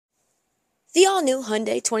The all-new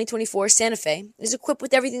Hyundai 2024 Santa Fe is equipped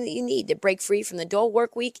with everything that you need to break free from the dull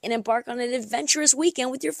work week and embark on an adventurous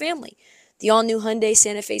weekend with your family. The all-new Hyundai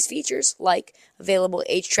Santa Fe's features, like available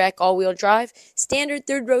H-Track all-wheel drive, standard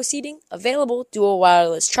third-row seating, available dual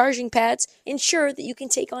wireless charging pads, ensure that you can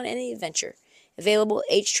take on any adventure. Available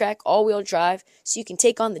H-Track all-wheel drive so you can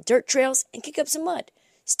take on the dirt trails and kick up some mud.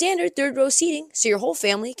 Standard third-row seating so your whole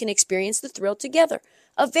family can experience the thrill together.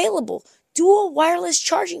 Available dual wireless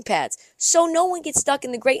charging pads so no one gets stuck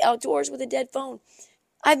in the great outdoors with a dead phone.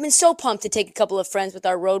 I've been so pumped to take a couple of friends with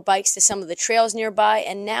our road bikes to some of the trails nearby,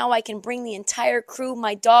 and now I can bring the entire crew,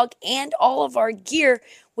 my dog, and all of our gear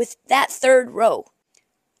with that third row.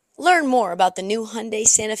 Learn more about the new Hyundai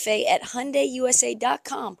Santa Fe at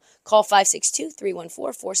HyundaiUSA.com. Call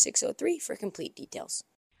 562-314-4603 for complete details.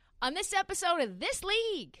 On this episode of This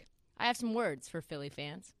League, I have some words for Philly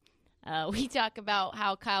fans. We talk about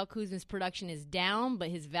how Kyle Kuzma's production is down, but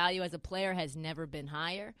his value as a player has never been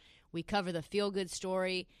higher. We cover the feel-good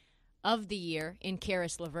story of the year in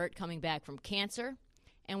Karis LeVert coming back from cancer.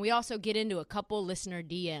 And we also get into a couple listener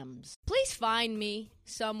DMs. Please find me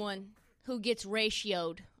someone who gets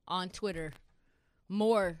ratioed on Twitter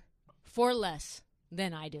more for less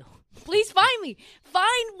than I do. Please find me.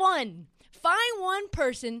 Find one. Find one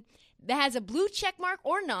person that has a blue check mark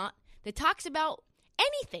or not that talks about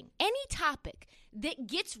anything, any topic that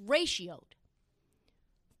gets ratioed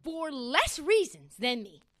for less reasons than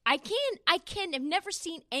me. I have never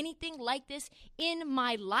seen anything like this in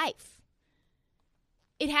my life.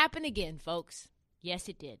 It happened again, folks. Yes,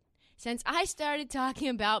 it did. Since I started talking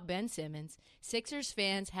about Ben Simmons, Sixers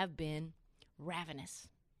fans have been ravenous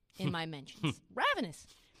in my mentions. Ravenous.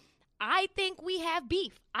 I think we have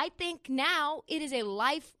beef. I think now it is a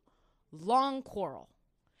lifelong quarrel.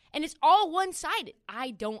 And it's all one-sided. I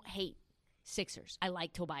don't hate Sixers. I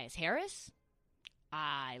like Tobias Harris.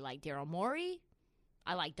 I like Daryl Morey.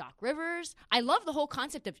 I like Doc Rivers. I love the whole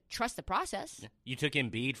concept of trust the process. You took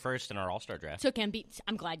Embiid first in our All-Star draft. Took Embiid.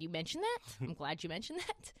 I'm glad you mentioned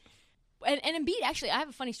that. And Embiid, actually, I have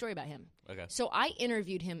a funny story about him. Okay. So I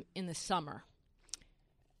interviewed him in the summer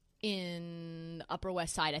in the Upper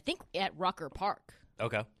West Side, I think at Rucker Park.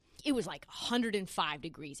 Okay. It was like 105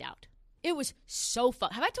 degrees out. It was so fun.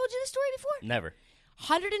 Have I told you this story before? Never.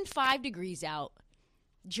 105 degrees out.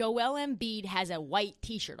 Joel Embiid has a white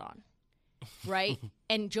T-shirt on, right?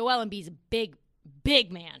 And Joel Embiid's a big,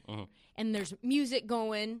 big man. Mm-hmm. And there's music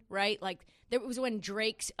going, right? Like, there was when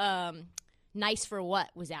Drake's Nice for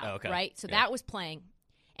What was out, right? So that was playing.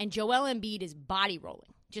 And Joel Embiid is body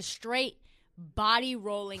rolling, just straight body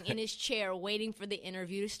rolling in his chair waiting for the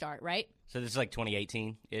interview to start, right? So this is like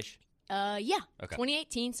 2018-ish? Yeah. Okay.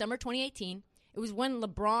 2018, summer 2018. It was when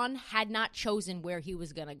LeBron had not chosen where he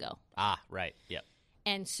was going to go. Ah, right. Yep.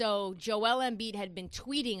 And so Joel Embiid had been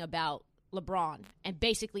tweeting about LeBron and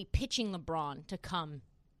basically pitching LeBron to come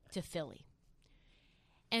to Philly.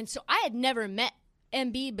 And so I had never met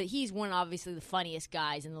Embiid, but he's obviously the funniest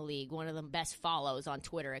guys in the league, one of the best follows on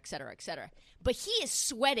Twitter, et cetera, et cetera. But he is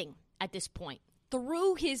sweating at this point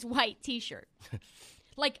through his white T-shirt.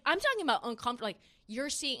 Like, I'm talking about uncomfortable. Like, you're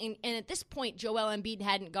seeing, and at this point, Joel Embiid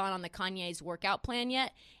hadn't gone on the Kanye's workout plan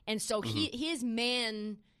yet, and so his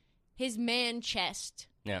man chest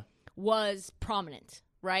was prominent,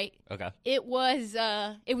 right? Okay. It was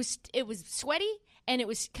sweaty, and it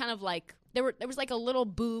was kind of like there was like a little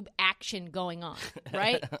boob action going on,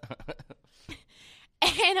 right?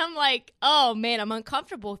 And I'm like, oh man, I'm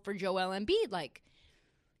uncomfortable for Joel Embiid. Like,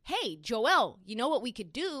 hey, Joel, you know what we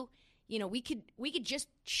could do? You know, we could just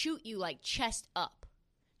shoot you like chest up.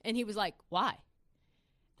 And he was like, why?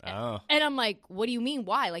 Oh. And I'm like, what do you mean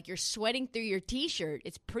why? Like, you're sweating through your T-shirt.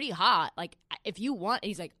 It's pretty hot. Like, if you want,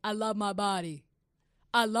 he's like, I love my body.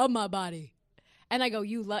 I love my body. And I go,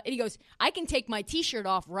 you love, and he goes, I can take my T-shirt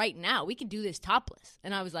off right now. We can do this topless.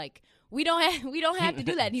 And I was like, we don't have to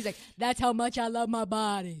do that. And he's like, that's how much I love my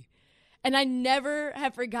body. And I never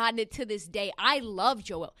have forgotten it to this day. I love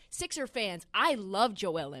Joel. Sixer fans, I love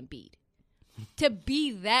Joel Embiid. To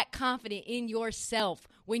be that confident in yourself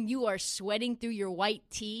when you are sweating through your white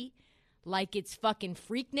tee like it's fucking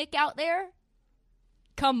Freaknik out there?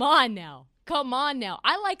 Come on now. Come on now.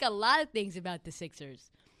 I like a lot of things about the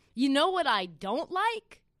Sixers. You know what I don't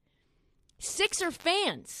like? Sixer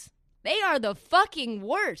fans. They are the fucking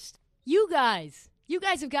worst. You guys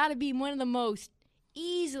have got to be one of the most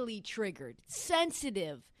easily triggered,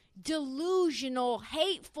 sensitive, delusional,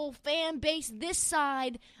 hateful fan base this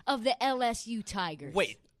side of the LSU Tigers.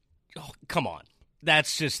 Wait. Oh, come on.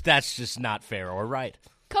 That's just not fair or right.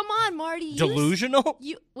 Come on, Marty. Delusional?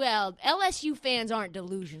 Well, LSU fans aren't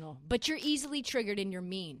delusional, but you're easily triggered and you're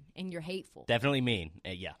mean and you're hateful. Definitely mean.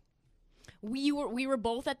 Yeah. We were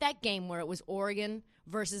both at that game where it was Oregon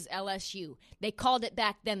versus LSU. They called it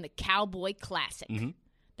back then the Cowboy Classic. Mm-hmm.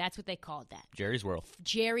 That's what they called that. Jerry's World.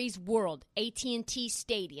 Jerry's World, AT&T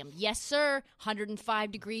Stadium. Yes, sir.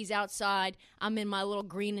 105 degrees outside. I'm in my little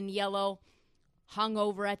green and yellow,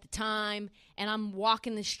 hungover at the time, and I'm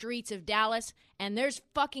walking the streets of Dallas, and there's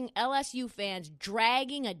fucking LSU fans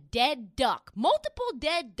dragging a dead duck, multiple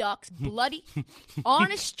dead ducks, bloody,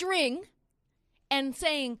 on a string, and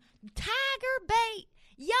saying, "Tiger bait.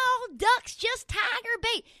 Y'all ducks just tiger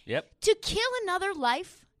bait." Yep. To kill another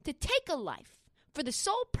life, to take a life, for the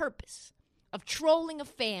sole purpose of trolling a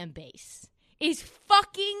fan base is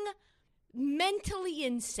fucking mentally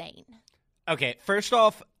insane. Okay, first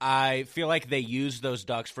off, I feel like they used those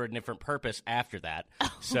ducks for a different purpose after that,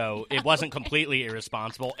 so it wasn't completely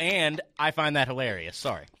irresponsible, and I find that hilarious.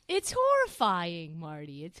 Sorry. It's horrifying,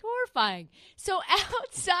 Marty. It's horrifying. So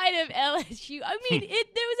outside of LSU, I mean, there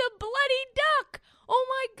was a bloody duck. Oh,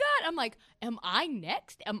 my God. I'm like, am I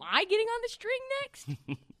next? Am I getting on the string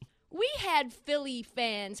next? We had Philly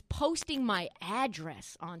fans posting my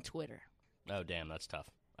address on Twitter. Oh, damn, that's tough.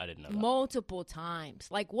 I didn't know that. Multiple times.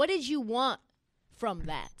 Like, what did you want from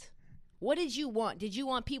that? What did you want? Did you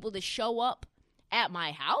want people to show up at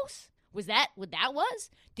my house? Was that what that was?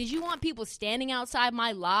 Did you want people standing outside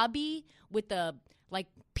my lobby with the, like,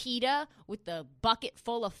 PETA, with the bucket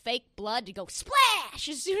full of fake blood to go splash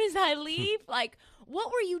as soon as I leave? Like,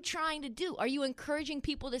 what were you trying to do? Are you encouraging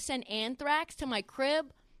people to send anthrax to my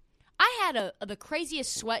crib? I had the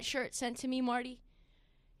craziest sweatshirt sent to me, Marty.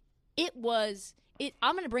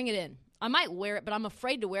 I'm going to bring it in. I might wear it, but I'm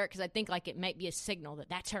afraid to wear it because I think like it might be a signal that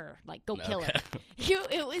that's her. Like, go kill her.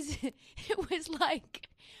 It was like,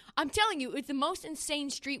 I'm telling you, it's the most insane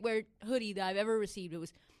streetwear hoodie that I've ever received.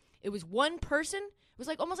 It was one person. It was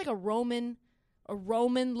like almost like a Roman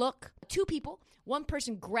look. Two people. One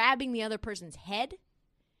person grabbing the other person's head,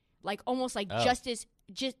 like almost like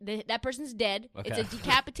that person's dead. Okay. It's a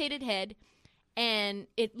decapitated head, and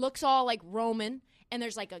it looks all like Roman, and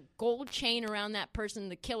there's like a gold chain around that person,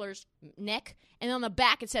 the killer's neck, and on the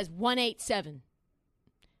back it says 187.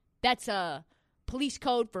 That's a police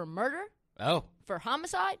code for murder. Oh. For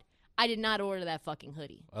homicide. I did not order that fucking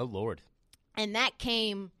hoodie. Oh, Lord. And that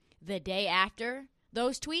came the day after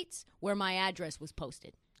those tweets where my address was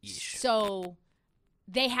posted. Yeesh. So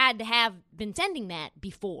they had to have been sending that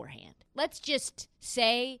beforehand. Let's just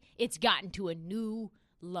say it's gotten to a new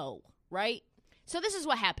low, right? So this is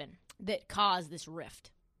what happened that caused this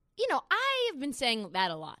rift. You know, I have been saying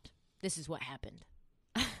that a lot. This is what happened.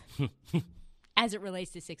 As it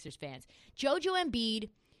relates to Sixers fans. Jojo Embiid,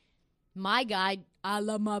 my guy, I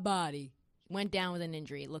love my body, went down with an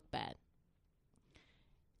injury. It looked bad.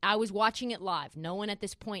 I was watching it live. No one at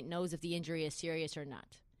this point knows if the injury is serious or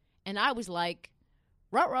not. And I was like,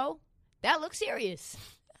 Ruh Roh, that looks serious.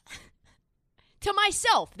 To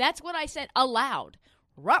myself, that's what I said aloud.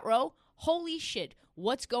 Ruh Roh, holy shit,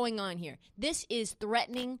 what's going on here? This is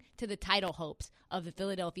threatening to the title hopes of the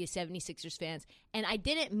Philadelphia 76ers fans, and I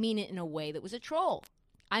didn't mean it in a way that was a troll.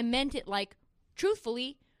 I meant it like,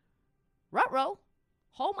 truthfully, Ruh Roh,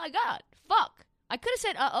 oh my God, fuck. I could have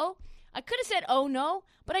said uh-oh. I could have said oh no,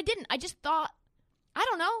 but I didn't. I just thought, I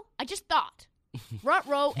don't know, I just thought. Ruh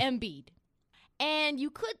Roh Embiid. And you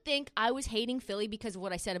could think I was hating Philly because of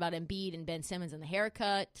what I said about Embiid and Ben Simmons and the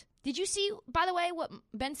haircut. Did you see, by the way, what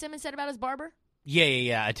Ben Simmons said about his barber?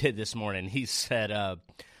 Yeah, I did this morning. He said,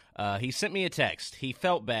 he sent me a text. He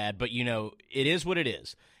felt bad, but, you know, it is what it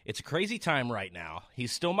is. It's a crazy time right now.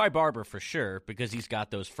 He's still my barber for sure because he's got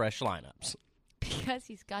those fresh lineups. Because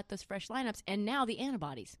he's got those fresh lineups. And now the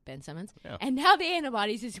antibodies, Ben Simmons. Yeah. And now the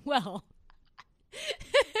antibodies as well.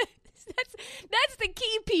 That's the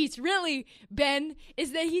key piece, really, Ben,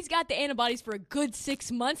 is that he's got the antibodies for a good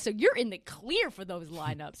 6 months, so you're in the clear for those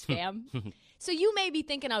lineups, fam. So you may be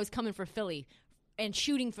thinking I was coming for Philly and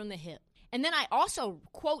shooting from the hip. And then I also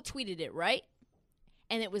quote tweeted it, right?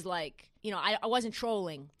 And it was like, you know, I wasn't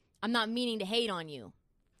trolling. I'm not meaning to hate on you.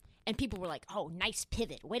 And people were like, oh, nice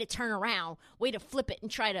pivot. Way to turn around. Way to flip it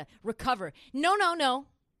and try to recover. No.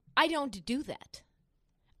 I don't do that.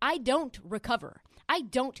 I don't recover. I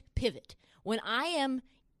don't pivot. When I am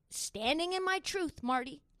standing in my truth,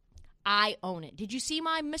 Marty, I own it. Did you see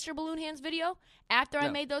my Mr. Balloon Hands video after I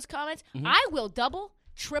made those comments? Mm-hmm. I will double,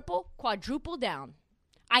 triple, quadruple down.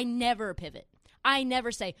 I never pivot. I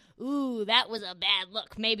never say, ooh, that was a bad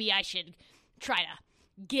look. Maybe I should try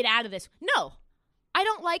to get out of this. No. I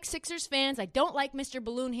don't like Sixers fans. I don't like Mr.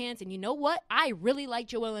 Balloon Hands. And you know what? I really like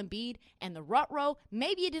Joel Embiid. And the Ruh Roh,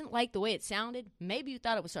 maybe you didn't like the way it sounded. Maybe you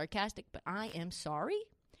thought it was sarcastic. But I am sorry.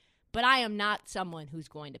 But I am not someone who's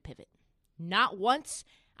going to pivot. Not once.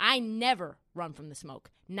 I never run from the smoke.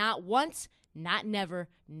 Not once, not never,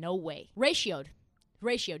 no way. Ratio,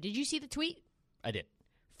 did you see the tweet? I did.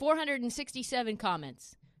 467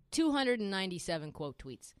 comments, 297 quote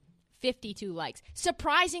tweets, 52 likes.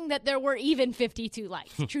 Surprising that there were even 52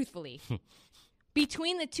 likes, truthfully.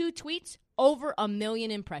 Between the two tweets, over 1 million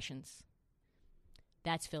impressions.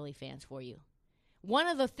 That's Philly fans for you. One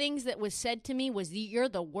of the things that was said to me was, you're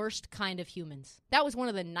the worst kind of humans. That was one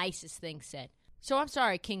of the nicest things said. So I'm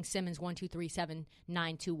sorry, King Simmons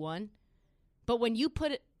 1237921. But when you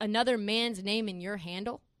put another man's name in your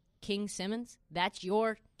handle, King Simmons, that's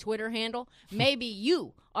your Twitter handle, maybe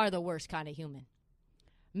you are the worst kind of human.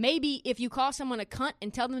 Maybe if you call someone a cunt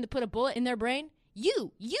and tell them to put a bullet in their brain,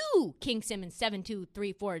 you, King Simmons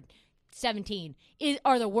 723417,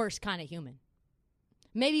 are the worst kind of human.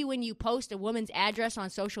 Maybe when you post a woman's address on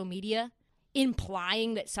social media,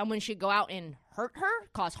 implying that someone should go out and hurt her,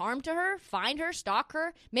 cause harm to her, find her, stalk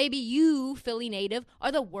her, maybe you, Philly native,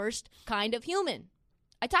 are the worst kind of human.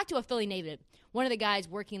 I talked to a Philly native, one of the guys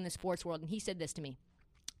working in the sports world, and he said this to me.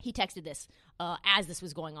 He texted this as this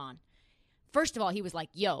was going on. First of all, he was like,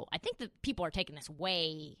 yo, I think that people are taking this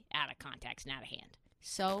way out of context and out of hand.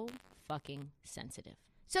 So fucking sensitive.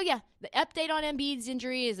 So yeah, the update on Embiid's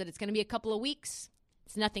injury is that it's going to be a couple of weeks.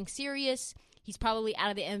 It's nothing serious. He's probably out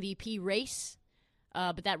of the MVP race,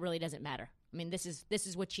 but that really doesn't matter. I mean, this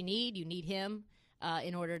is what you need. You need him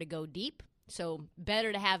in order to go deep. So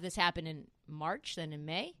better to have this happen in March than in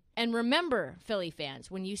May. And remember, Philly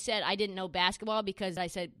fans, when you said I didn't know basketball because I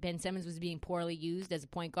said Ben Simmons was being poorly used as a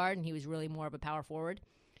point guard and he was really more of a power forward,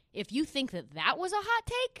 if you think that was a hot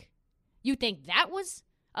take, you think that was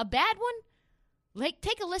a bad one, like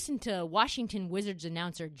take a listen to Washington Wizards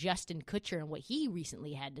announcer Justin Kutcher and what he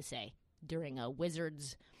recently had to say during a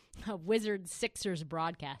Wizards Sixers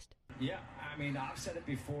broadcast. Yeah, I mean, I've said it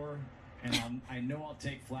before, and I know I'll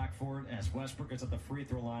take flack for it as Westbrook is at the free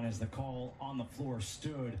throw line as the call on the floor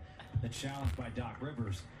stood, the challenge by Doc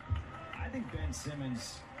Rivers. I think Ben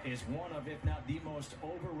Simmons is one of, if not the most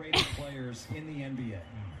overrated players in the NBA.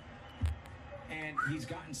 And he's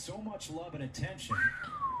gotten so much love and attention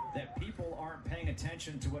that people aren't paying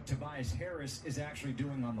attention to what Tobias Harris is actually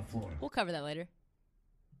doing on the floor. We'll cover that later.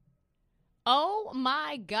 Oh,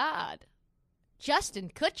 my God.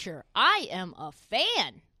 Justin Kutcher, I am a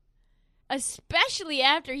fan. Especially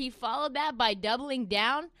after he followed that by doubling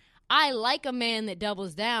down. I like a man that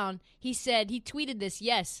doubles down. He tweeted this,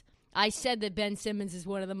 yes, I said that Ben Simmons is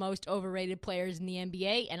one of the most overrated players in the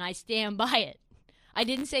NBA, and I stand by it. I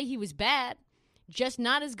didn't say he was bad, just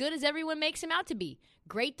not as good as everyone makes him out to be.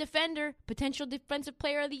 Great defender, potential defensive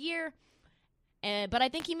player of the year. But I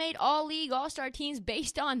think he made all-league, all-star teams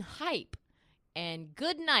based on hype. And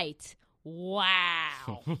good night.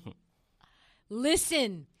 Wow.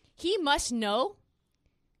 Listen, he must know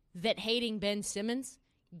that hating Ben Simmons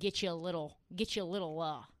get you a little,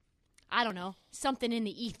 I don't know, something in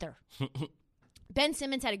the ether. Ben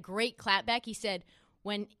Simmons had a great clapback. He said,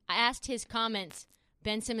 when I asked his comments,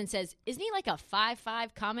 Ben Simmons says, isn't he like a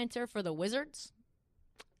 5'5" commenter for the Wizards?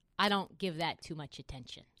 I don't give that too much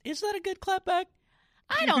attention. Is that a good clapback?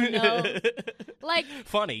 I don't know. Like,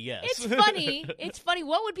 funny, yes. It's funny. It's funny.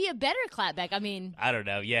 What would be a better clapback? I mean, I don't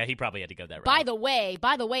know. Yeah, he probably had to go that route.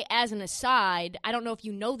 By the way, as an aside, I don't know if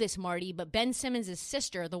you know this, Marty, but Ben Simmons'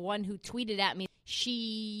 sister, the one who tweeted at me,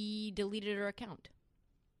 she deleted her account.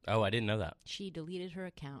 Oh, I didn't know that. She deleted her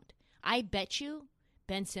account. I bet you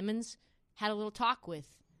Ben Simmons had a little talk with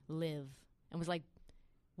Liv and was like,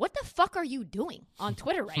 what the fuck are you doing on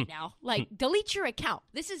Twitter right now? Like, delete your account.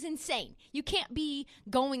 This is insane. You can't be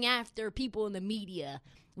going after people in the media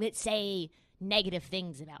that say negative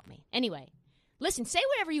things about me. Anyway, listen, say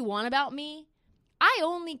whatever you want about me. I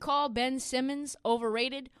only call Ben Simmons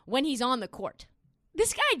overrated when he's on the court.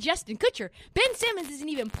 This guy, Justin Kutcher, Ben Simmons isn't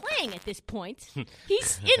even playing at this point.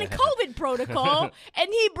 He's in a COVID protocol, and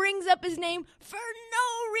he brings up his name for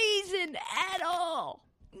no reason at all.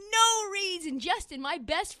 No reason. Justin, my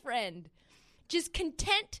best friend, just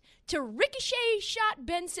content to ricochet shot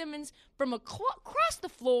Ben Simmons from across the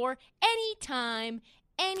floor anytime,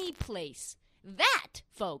 any place. That,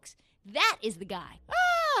 folks, that is the guy.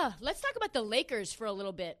 Let's talk about the Lakers for a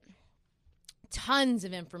little bit. Tons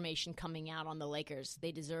of information coming out on the Lakers.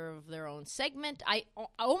 They deserve their own segment. I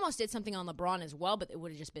almost did something on LeBron as well, but it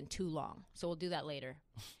would have just been too long. So we'll do that later.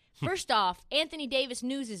 First off, Anthony Davis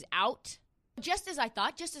news is out. Just as I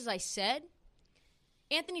thought, just as I said,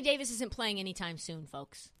 Anthony Davis isn't playing anytime soon,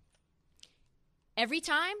 folks. Every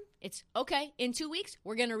time, it's, okay, in 2 weeks,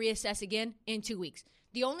 we're going to reassess again in 2 weeks.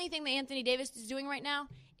 The only thing that Anthony Davis is doing right now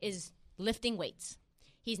is lifting weights.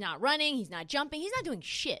 He's not running. He's not jumping. He's not doing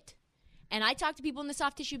shit. And I talked to people in the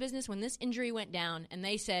soft tissue business when this injury went down, and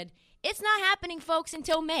they said, it's not happening, folks,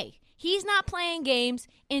 until May. He's not playing games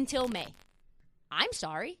until May. I'm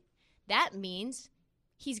sorry. That means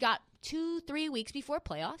he's got 2-3 weeks before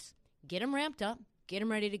playoffs. Get him ramped up. Get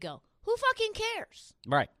him ready to go. Who fucking cares?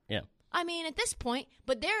 Right, yeah. I mean, at this point,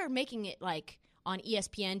 but they're making it like on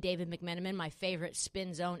ESPN, David McMenamin, my favorite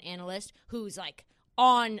spin zone analyst, who's like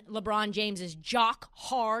on LeBron James's jock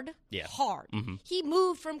hard. Yeah. Hard. Mm-hmm. He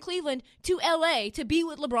moved from Cleveland to LA to be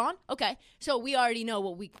with LeBron. Okay, so we already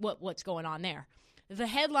know what's going on there. The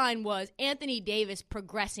headline was Anthony Davis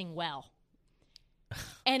progressing well.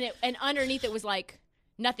 and underneath it was like,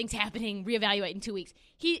 nothing's happening, reevaluate in 2 weeks.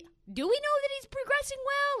 Do we know that he's progressing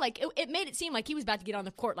well? Like, it made it seem like he was about to get on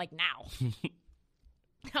the court, like, now.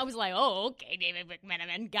 I was like, oh, okay, David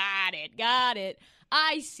McMenamin, got it.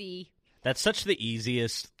 I see. That's such the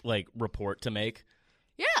easiest, like, report to make.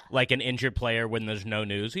 Yeah. Like an injured player when there's no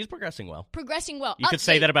news. He's progressing well. Progressing well. You could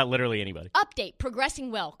say that about literally anybody. Update,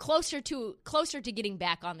 progressing well. Closer to getting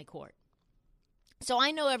back on the court. So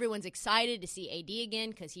I know everyone's excited to see AD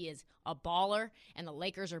again because he is a baller, and the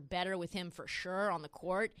Lakers are better with him for sure on the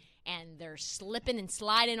court, and they're slipping and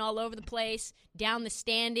sliding all over the place, down the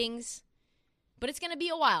standings. But it's going to be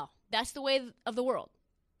a while. That's the way of the world.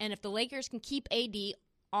 And if the Lakers can keep AD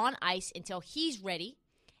on ice until he's ready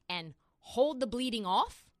and hold the bleeding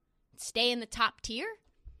off, stay in the top tier,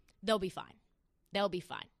 they'll be fine. They'll be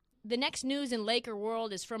fine. The next news in Laker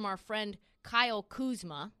world is from our friend Kyle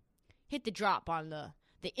Kuzma. Hit the drop on the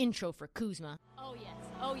intro for Kuzma. Oh,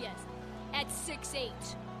 yes. At 6'8",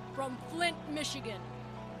 from Flint, Michigan,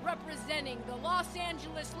 representing the Los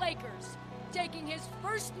Angeles Lakers, taking his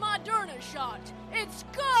first Moderna shot, it's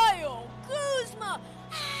Kyle Kuzma!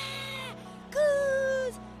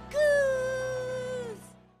 Kuz!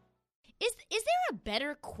 Is there a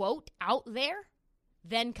better quote out there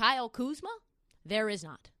than Kyle Kuzma? There is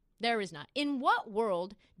not. In what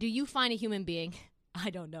world do you find a human being, I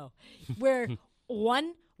don't know, where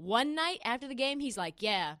one night after the game, he's like,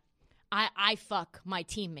 yeah, I fuck my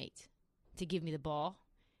teammate to give me the ball.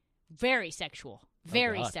 Very sexual.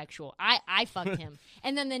 Very sexual. I fucked him.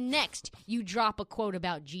 And then the next, you drop a quote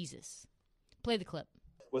about Jesus. Play the clip.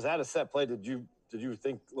 Was that a set play? Did you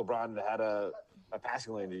think LeBron had a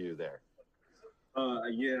passing lane to you there?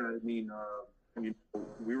 Yeah, I mean,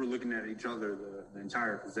 we were looking at each other the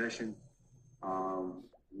entire possession.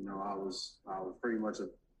 I was pretty much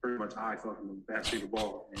eye fucking him back to the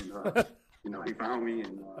ball, and he found me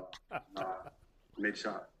and made a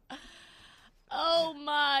shot. Oh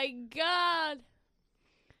my God!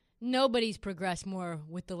 Nobody's progressed more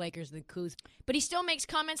with the Lakers than Kuz, but he still makes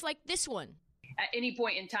comments like this one. At any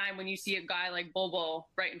point in time, when you see a guy like Bobo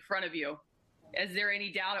right in front of you, is there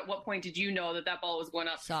any doubt at what point did you know that ball was going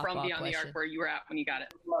up from beyond the arc where you were at when you got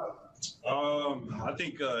it? I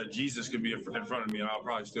think Jesus could be in front of me and I'll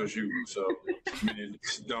probably still shoot. So it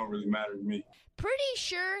don't really matter to me. Pretty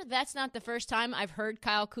sure that's not the first time I've heard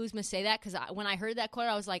Kyle Kuzma say that, because when I heard that quote,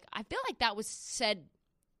 I was like, I feel like that was said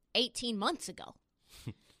 18 months ago.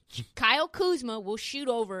 Kyle Kuzma will shoot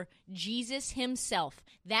over Jesus himself.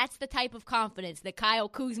 That's the type of confidence that Kyle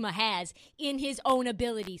Kuzma has in his own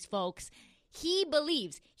abilities, folks. He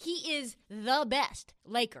believes he is the best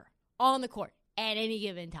Laker on the court at any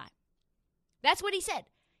given time. That's what he said.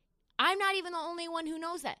 I'm not even the only one who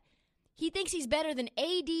knows that. He thinks he's better than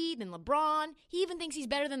AD, than LeBron. He even thinks he's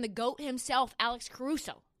better than the GOAT himself, Alex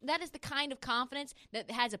Caruso. That is the kind of confidence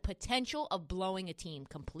that has a potential of blowing a team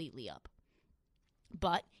completely up.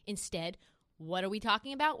 But instead, what are we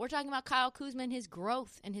talking about? We're talking about Kyle Kuzma and his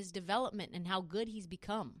growth and his development and how good he's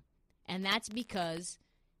become. And that's because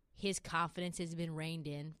his confidence has been reined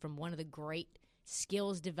in from one of the great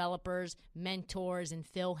skills developers, mentors, and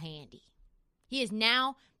Phil Handy. He is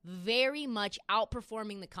now very much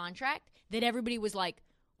outperforming the contract that everybody was like,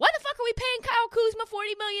 why the fuck are we paying Kyle Kuzma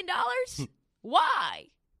 $40 million? Why?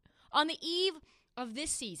 On the eve of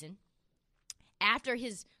this season, after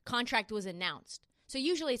his contract was announced, so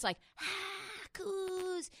usually it's like,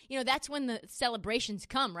 Kuz. That's when the celebrations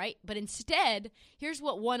come, right? But instead, here's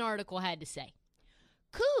what one article had to say.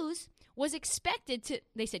 Kuz was expected to,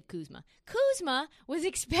 they said Kuzma was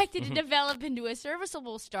expected to develop into a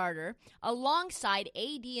serviceable starter alongside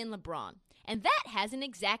AD and LeBron. And that hasn't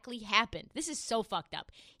exactly happened. This is so fucked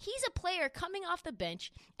up. He's a player coming off the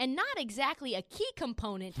bench and not exactly a key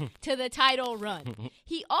component to the title run.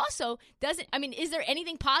 He also doesn't, is there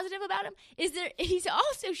anything positive about him? He's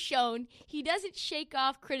also shown he doesn't shake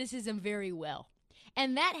off criticism very well.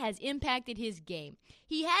 And that has impacted his game.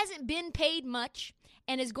 He hasn't been paid much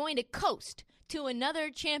and is going to coast to another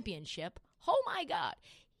championship. Oh my God.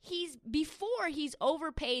 he's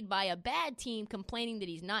overpaid by a bad team complaining that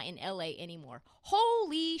he's not in LA anymore.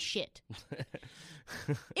 Holy shit.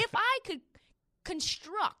 If I could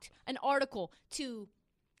construct an article to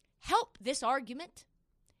help this argument,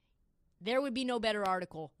 there would be no better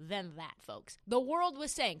article than that, folks. The world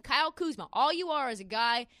was saying, Kyle Kuzma, all you are is a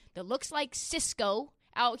guy that looks like Cisco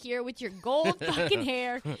out here with your gold fucking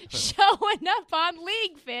hair showing up on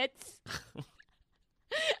League Fits.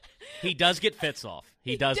 He does get fits off.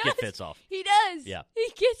 He does get fits off. He does. Yeah. He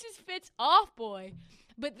gets his fits off, boy.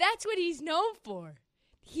 But that's what he's known for.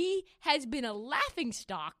 He has been a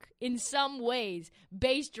laughingstock in some ways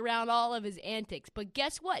based around all of his antics. But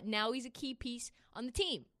guess what? Now he's a key piece on the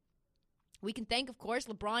team. We can thank, of course,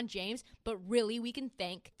 LeBron James, but really we can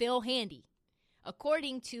thank Phil Handy.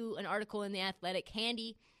 According to an article in The Athletic,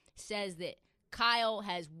 Handy says that Kyle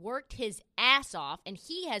has worked his ass off, and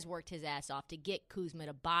he has worked his ass off to get Kuzma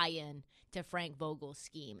to buy in to Frank Vogel's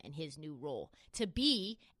scheme and his new role, to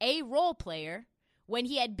be a role player when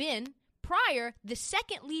he had been, prior, the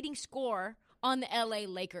second leading scorer on the LA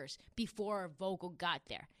Lakers before Vogel got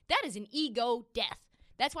there. That is an ego death.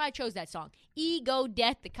 That's why I chose that song. Ego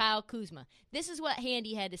death to Kyle Kuzma. This is what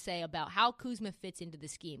Handy had to say about how Kuzma fits into the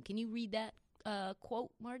scheme. Can you read that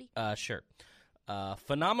quote, Marty? Sure.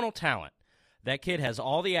 Phenomenal talent. That kid has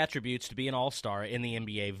all the attributes to be an all-star in the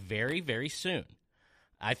NBA very, very soon.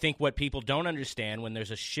 I think what people don't understand, when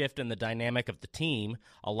there's a shift in the dynamic of the team,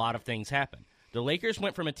 a lot of things happen. The Lakers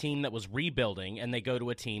went from a team that was rebuilding, and they go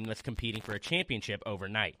to a team that's competing for a championship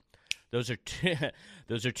overnight. Those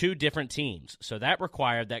are two different teams, so that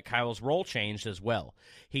required that Kyle's role changed as well.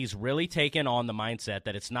 He's really taken on the mindset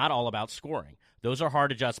that it's not all about scoring. Those are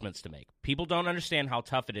hard adjustments to make. People don't understand how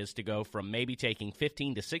tough it is to go from maybe taking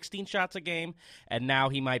 15 to 16 shots a game, and now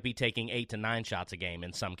he might be taking 8 to 9 shots a game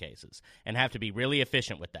in some cases, and have to be really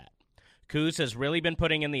efficient with that. Kuz has really been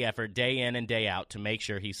putting in the effort day in and day out to make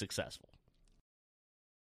sure he's successful.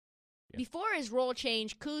 Yeah. Before his role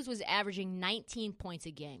change, Kuz was averaging 19 points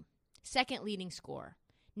a game, second leading scorer.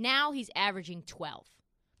 Now he's averaging 12.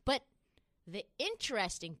 But the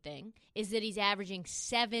interesting thing is that he's averaging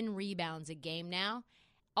 7 rebounds a game now,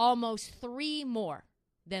 almost 3 more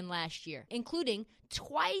than last year, including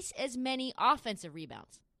twice as many offensive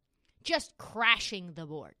rebounds, just crashing the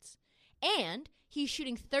boards. And he's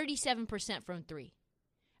shooting 37% from 3,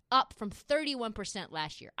 up from 31%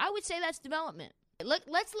 last year. I would say that's development.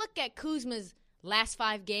 Let's look at Kuzma's last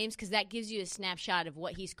 5 games, because that gives you a snapshot of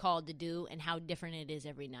what he's called to do and how different it is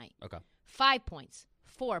every night. Okay. 5 points,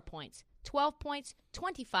 4 points, 12 points,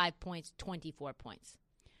 25 points, 24 points.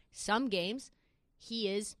 Some games, he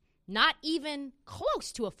is not even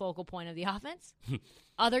close to a focal point of the offense.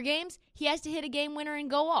 Other games, he has to hit a game winner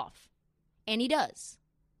and go off. And he does.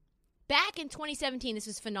 Back in 2017, this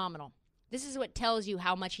was phenomenal. This is what tells you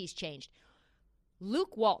how much he's changed.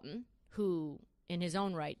 Luke Walton, who in his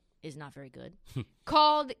own right is not very good,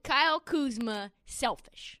 called Kyle Kuzma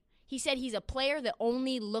selfish. He said he's a player that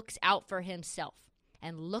only looks out for himself.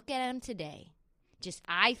 And look at him today. Just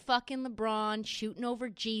fucking LeBron, shooting over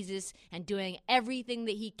Jesus, and doing everything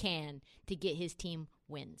that he can to get his team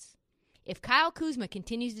wins. If Kyle Kuzma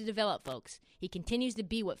continues to develop, folks, he continues to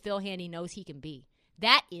be what Phil Handy knows he can be.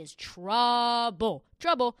 That is trouble.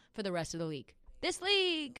 Trouble for the rest of the league. This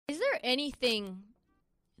league. Is there anything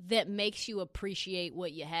that makes you appreciate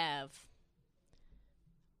what you have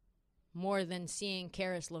more than seeing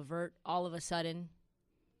Karis LeVert all of a sudden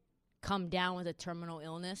come down with a terminal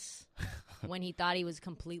illness when he thought he was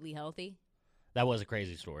completely healthy? That was a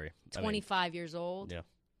crazy story. 25 years old. Yeah.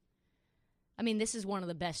 I mean, this is one of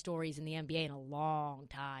the best stories in the NBA in a long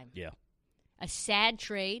time. Yeah. A sad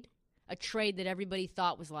trade, a trade that everybody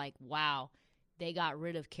thought was like, wow, they got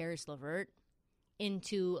rid of Karis LeVert,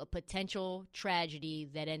 into a potential tragedy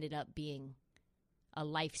that ended up being a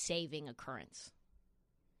life-saving occurrence.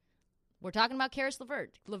 We're talking about Karis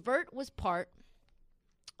LeVert. LeVert was part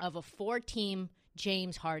of a 4-team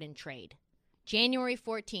James Harden trade. January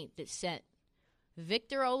 14th, that sent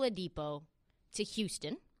Victor Oladipo to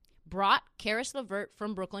Houston, brought Karis LeVert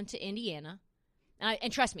from Brooklyn to Indiana.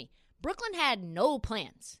 And trust me, Brooklyn had no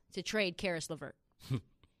plans to trade Karis LeVert.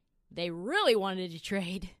 They really wanted to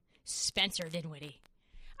trade Spencer Dinwiddie.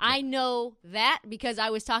 I know that because I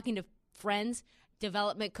was talking to friends,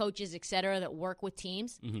 development coaches, etc., that work with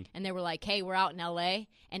teams, and they were like, hey, we're out in L.A.,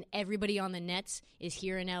 and everybody on the Nets is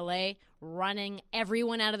here in L.A. running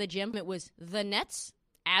everyone out of the gym. It was the Nets,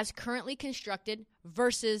 as currently constructed,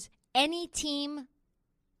 versus any team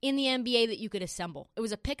in the NBA that you could assemble. It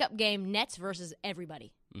was a pickup game, Nets versus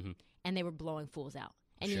everybody, and they were blowing fools out.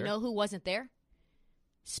 And You know who wasn't there?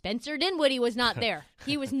 Spencer Dinwiddie was not there.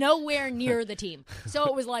 He was nowhere near the team. So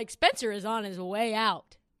it was like Spencer is on his way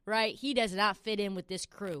out, right? He does not fit in with this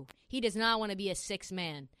crew. He does not want to be a sixth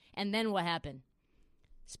man. And then what happened?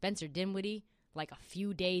 Spencer Dinwiddie, like a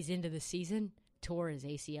few days into the season, tore his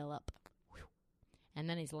ACL up. And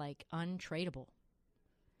then he's like untradeable.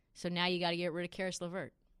 So now you got to get rid of Karis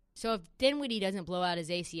LeVert. So if Dinwiddie doesn't blow out his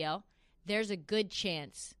ACL, there's a good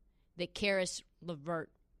chance that Karis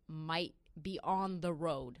LeVert might be on the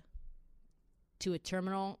road to a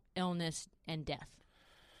terminal illness and death.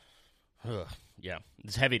 Yeah,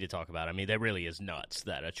 it's heavy to talk about. I mean, that really is nuts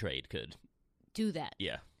that a trade could do that.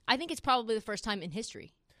 Yeah. I think it's probably the first time in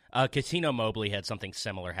history. Casino Mobley had something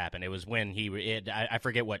similar happen. It was when I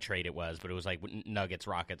forget what trade it was, but it was like Nuggets,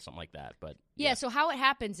 Rockets, something like that. But yeah, so how it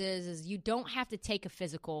happens is you don't have to take a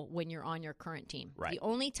physical when you're on your current team. Right. The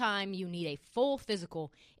only time you need a full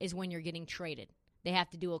physical is when you're getting traded. They have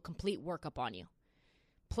to do a complete workup on you.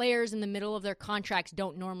 Players in the middle of their contracts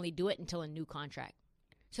don't normally do it until a new contract.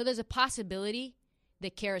 So there's a possibility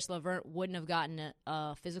that Karis LeVert wouldn't have gotten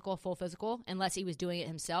a full physical, unless he was doing it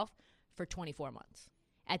himself for 24 months.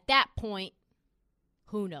 At that point,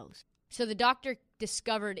 who knows? So the doctor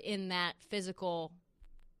discovered in that physical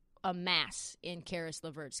a mass in Karis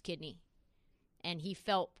LeVert's kidney, and he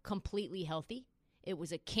felt completely healthy. It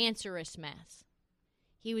was a cancerous mass.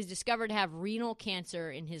 He was discovered to have renal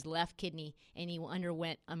cancer in his left kidney, and he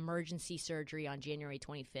underwent emergency surgery on January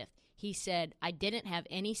 25th. He said, I didn't have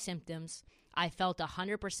any symptoms. I felt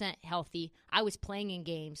 100% healthy. I was playing in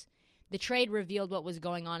games. The trade revealed what was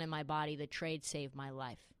going on in my body. The trade saved my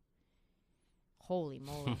life. Holy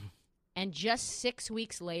moly. And just 6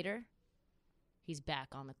 weeks later, he's back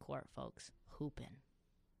on the court, folks, hooping.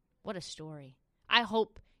 What a story. I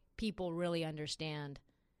hope people really understand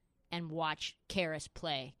and watch Karis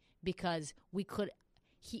play, because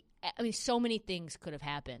so many things could have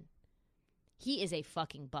happened. He is a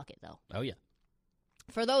fucking bucket, though. Oh, yeah.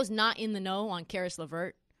 For those not in the know on Karis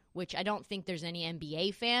LeVert, which I don't think there's any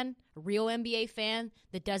NBA fan, real NBA fan,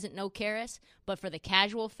 that doesn't know Karis, but for the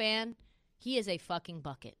casual fan, he is a fucking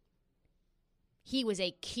bucket. He was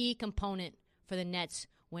a key component for the Nets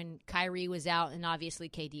when Kyrie was out and obviously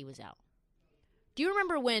KD was out. Do you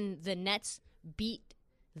remember when the Nets beat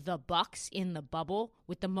the Bucks in the bubble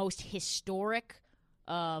with the most historic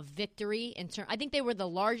victory? I think they were the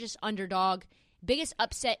largest underdog, biggest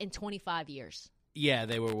upset in 25 years. Yeah,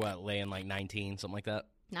 they were, laying like 19, something like that?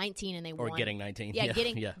 19, and they won. Or getting 19. Yeah,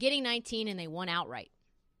 getting 19, and they won outright.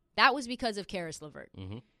 That was because of Karis LeVert,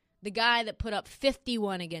 the guy that put up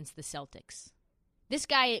 51 against the Celtics. This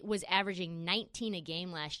guy was averaging 19 a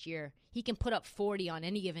game last year. He can put up 40 on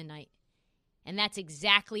any given night. And that's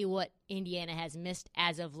exactly what Indiana has missed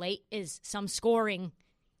as of late, is some scoring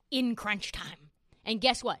in crunch time. And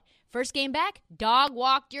guess what? First game back, dog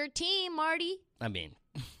walked your team, Marty. I mean,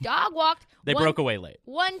 dog walked. They broke away late.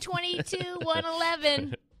 122,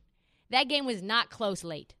 111. That game was not close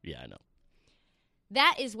late. Yeah, I know.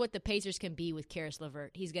 That is what the Pacers can be with Karis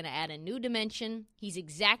LeVert. He's going to add a new dimension. He's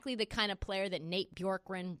exactly the kind of player that Nate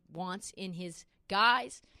Bjorkgren wants in his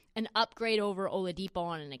guys. An upgrade over Oladipo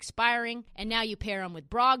on an expiring. And now you pair him with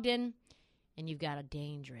Brogdon, and you've got a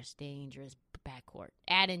dangerous, dangerous backcourt.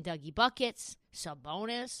 Add in Dougie Buckets,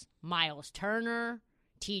 Sabonis, Miles Turner,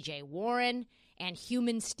 TJ Warren, and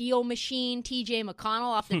human steel machine TJ McConnell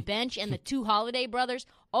off the bench, and the two Holiday brothers.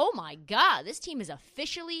 Oh, my God. This team is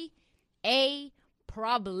officially a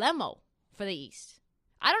problemo for the East.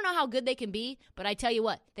 I don't know how good they can be, but I tell you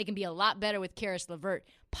what, they can be a lot better with Karis LeVert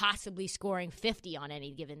possibly scoring 50 on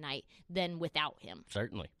any given night than without him.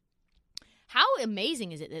 Certainly. How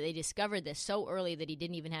amazing is it that they discovered this so early that he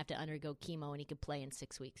didn't even have to undergo chemo and he could play in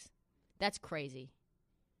 6 weeks? That's crazy.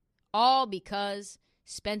 All because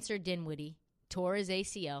Spencer Dinwiddie tore his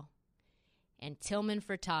ACL and Tillman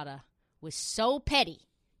Furtada was so petty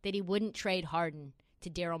that he wouldn't trade Harden to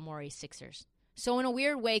Daryl Morey's Sixers. So in a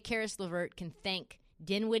weird way, Karis LeVert can thank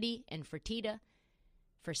Dinwiddie and Fertitta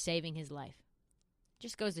for saving his life.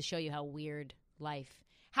 Just goes to show you how weird life,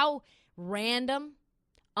 how random,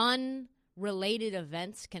 unrelated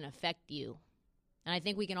events can affect you. And I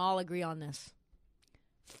think we can all agree on this.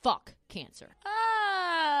 Fuck cancer.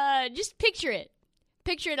 Just picture it.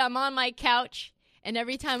 Picture it, I'm on my couch, and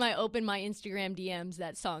every time I open my Instagram DMs,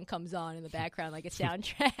 that song comes on in the background like a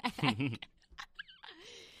soundtrack.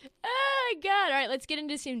 Oh, God. All right, let's get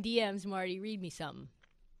into some DMs, Marty. Read me something.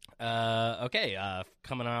 Okay,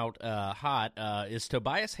 coming out hot. Is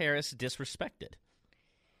Tobias Harris disrespected?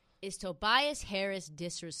 Is Tobias Harris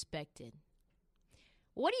disrespected?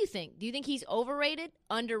 What do you think? Do you think he's overrated,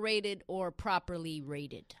 underrated, or properly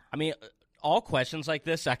rated? I mean, all questions like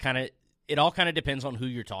this, it all kind of depends on who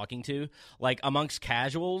you're talking to. Like, amongst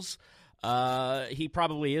casuals, he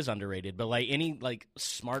probably is underrated. But, like, any, like,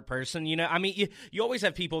 smart person, you know, I mean, you always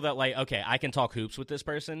have people that, like, okay, I can talk hoops with this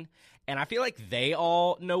person. And I feel like they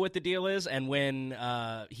all know what the deal is. And when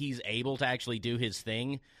he's able to actually do his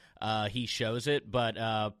thing, he shows it.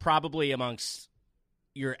 But probably amongst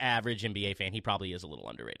your average NBA fan, he probably is a little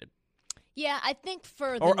underrated. Yeah, I think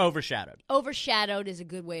or overshadowed. Overshadowed is a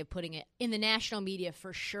good way of putting it. In the national media,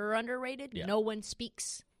 for sure underrated. Yeah. No one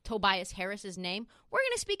speaks Tobias Harris's name. We're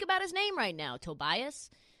going to speak about his name right now, Tobias.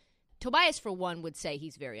 Tobias, for one, would say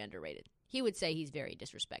he's very underrated. He would say he's very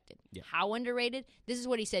disrespected. Yeah. How underrated? This is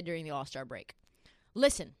what he said during the All-Star break.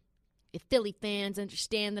 Listen, if Philly fans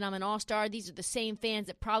understand that I'm an All-Star, these are the same fans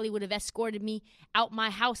that probably would have escorted me out my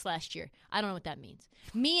house last year. I don't know what that means.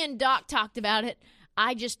 Me and Doc talked about it.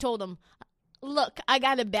 I just told him, look, I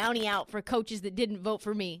got a bounty out for coaches that didn't vote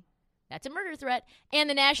for me. That's a murder threat. And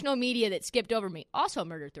the national media that skipped over me. Also a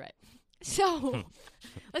murder threat. So,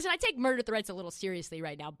 listen, I take murder threats a little seriously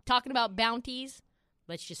right now. Talking about bounties,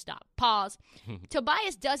 let's just stop. Pause.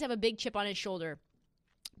 Tobias does have a big chip on his shoulder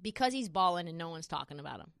because he's balling and no one's talking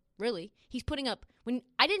about him. Really. He's putting up, when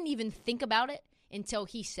I didn't even think about it until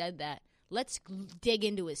he said that. Let's dig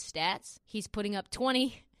into his stats. He's putting up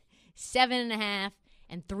 20, 7.5,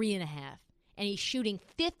 and 3.5. And he's shooting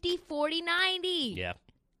 50, 40, 90. Yeah.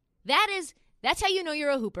 That's how you know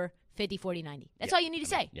you're a hooper, 50, 40, 90. That's all you need to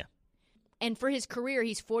say. Yeah. And for his career,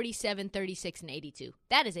 he's 47, 36, and 82.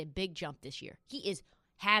 That is a big jump this year. He is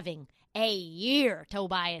having a year,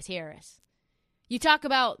 Tobias Harris. You talk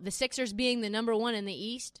about the Sixers being the number one in the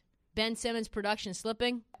East, Ben Simmons' production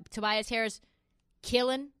slipping, Tobias Harris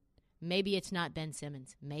killing. Maybe it's not Ben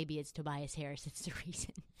Simmons. Maybe it's Tobias Harris. It's the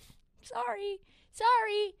reason. Sorry.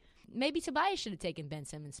 Maybe Tobias should have taken Ben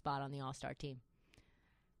Simmons' spot on the All-Star team.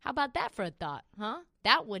 How about that for a thought, huh?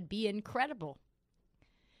 That would be incredible.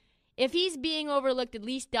 If he's being overlooked, at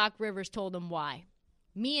least Doc Rivers told him why.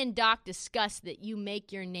 Me and Doc discussed that you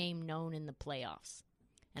make your name known in the playoffs.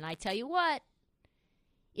 And I tell you what,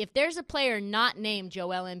 if there's a player not named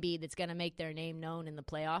Joel Embiid that's going to make their name known in the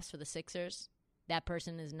playoffs for the Sixers, that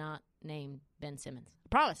person is not named Ben Simmons. I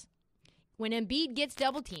promise. When Embiid gets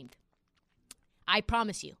double-teamed, I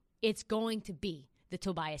promise you, it's going to be the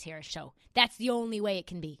Tobias Harris show. That's the only way it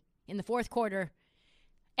can be. In the fourth quarter,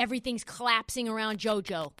 everything's collapsing around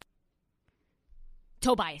JoJo.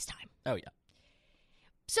 Tobias time. Oh, yeah.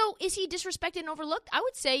 So is he disrespected and overlooked? I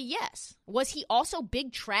would say yes. Was he also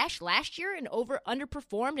big trash last year and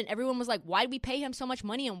underperformed and everyone was like, why did we pay him so much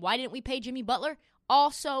money and why didn't we pay Jimmy Butler?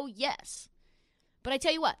 Also, yes. But I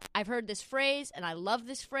tell you what, I've heard this phrase, and I love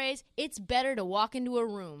this phrase. It's better to walk into a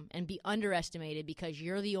room and be underestimated because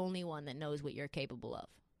you're the only one that knows what you're capable of.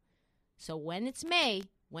 So when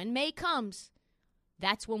May comes,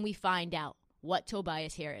 that's when we find out what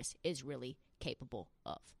Tobias Harris is really capable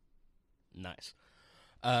of. Nice.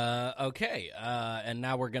 Okay, and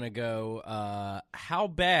now we're going to go, how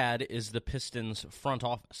bad is the Pistons front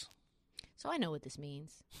office? So I know what this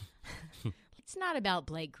means. It's not about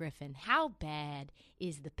Blake Griffin. How bad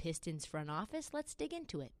is the Pistons front office? Let's dig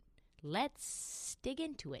into it.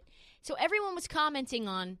 So everyone was commenting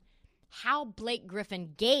on how Blake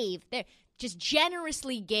Griffin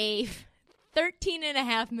generously gave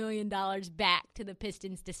 $13.5 million back to the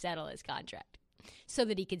Pistons to settle his contract so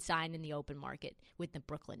that he could sign in the open market with the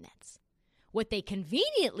Brooklyn Nets. What they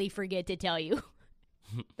conveniently forget to tell you,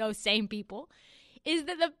 those same people, is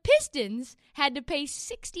that the Pistons had to pay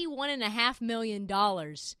 $61.5 million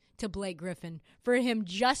to Blake Griffin for him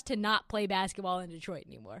just to not play basketball in Detroit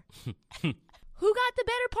anymore. Who got the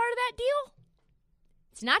better part of that deal?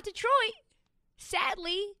 It's not Detroit.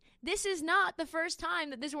 Sadly, this is not the first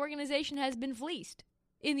time that this organization has been fleeced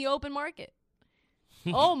in the open market.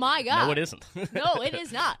 Oh, my God. No, it isn't. No, it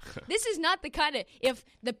is not. This is not the kind of... If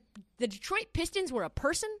the Detroit Pistons were a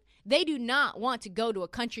person, they do not want to go to a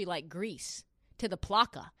country like Greece, to the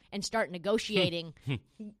Plaka, and start negotiating,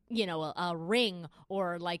 a ring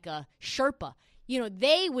or like a Sherpa.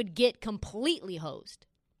 They would get completely hosed.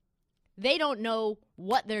 They don't know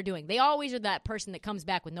what they're doing. They always are that person that comes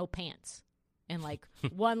back with no pants and like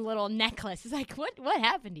one little necklace. It's like, what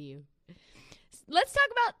happened to you? Let's talk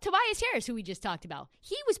about Tobias Harris, who we just talked about.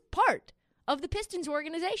 He was part of the Pistons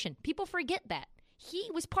organization. People forget that. He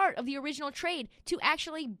was part of the original trade to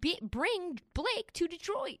actually bring Blake to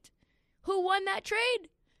Detroit. Who won that trade?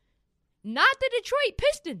 Not the Detroit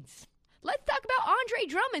Pistons. Let's talk about Andre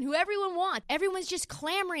Drummond, who everyone wants. Everyone's just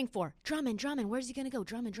clamoring for. Drummond, where's he going to go?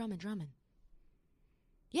 Drummond.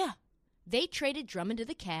 Yeah, they traded Drummond to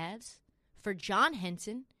the Cavs for John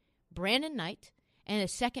Henson, Brandon Knight, and a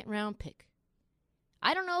second-round pick.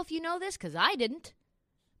 I don't know if you know this because I didn't,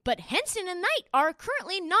 but Henson and Knight are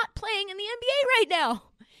currently not playing in the NBA right now.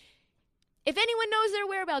 If anyone knows their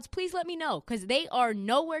whereabouts, please let me know because they are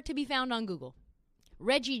nowhere to be found on Google.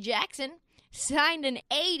 Reggie Jackson signed an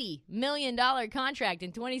 $80 million contract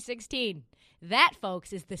in 2016. That,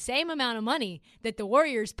 folks, is the same amount of money that the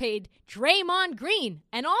Warriors paid Draymond Green,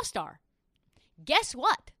 an all-star. Guess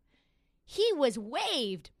what? He was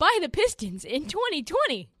waived by the Pistons in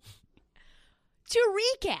 2020. To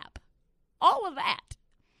recap all of that,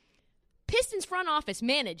 Pistons front office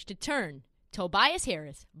managed to turn Tobias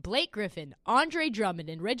Harris, Blake Griffin, Andre Drummond,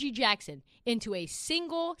 and Reggie Jackson into a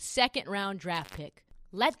single second-round draft pick.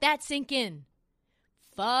 Let that sink in.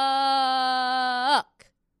 Fuck.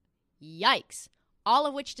 Yikes. All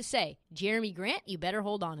of which to say, Jeremy Grant, you better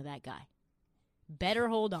hold on to that guy. Better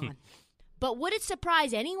hold on. But would it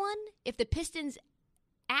surprise anyone if the Pistons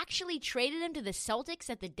actually traded him to the Celtics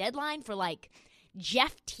at the deadline for, like,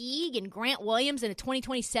 Jeff Teague and Grant Williams and a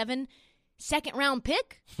 2027 second-round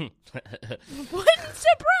pick? Wouldn't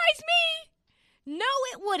surprise me. No,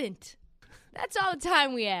 it wouldn't. That's all the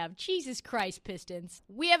time we have. Jesus Christ, Pistons.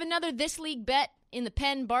 We have another This League bet in the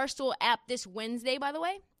Penn Barstool app this Wednesday, by the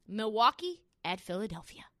way. Milwaukee at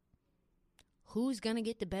Philadelphia. Who's going to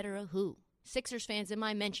get the better of who? Sixers fans in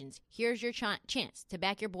my mentions, here's your chance to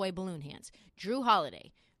back your boy Balloon Hands. Drew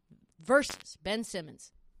Holiday versus Ben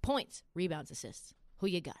Simmons. Points, rebounds, assists. Who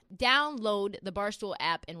you got? Download the Barstool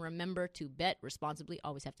app and remember to bet responsibly.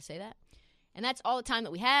 Always have to say that. And that's all the time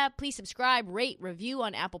that we have. Please subscribe, rate, review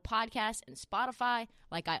on Apple Podcasts and Spotify.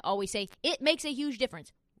 Like I always say, it makes a huge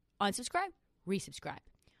difference. Unsubscribe, resubscribe.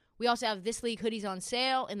 We also have This League hoodies on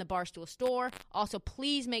sale in the Barstool store. Also,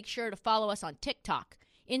 please make sure to follow us on TikTok,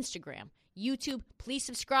 Instagram, YouTube. Please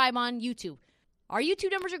subscribe on YouTube. Our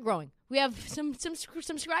YouTube numbers are growing. We have some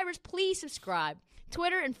subscribers. Please subscribe.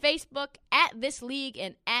 Twitter and Facebook at This League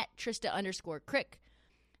and at Trista_Crick.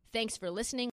 Thanks for listening.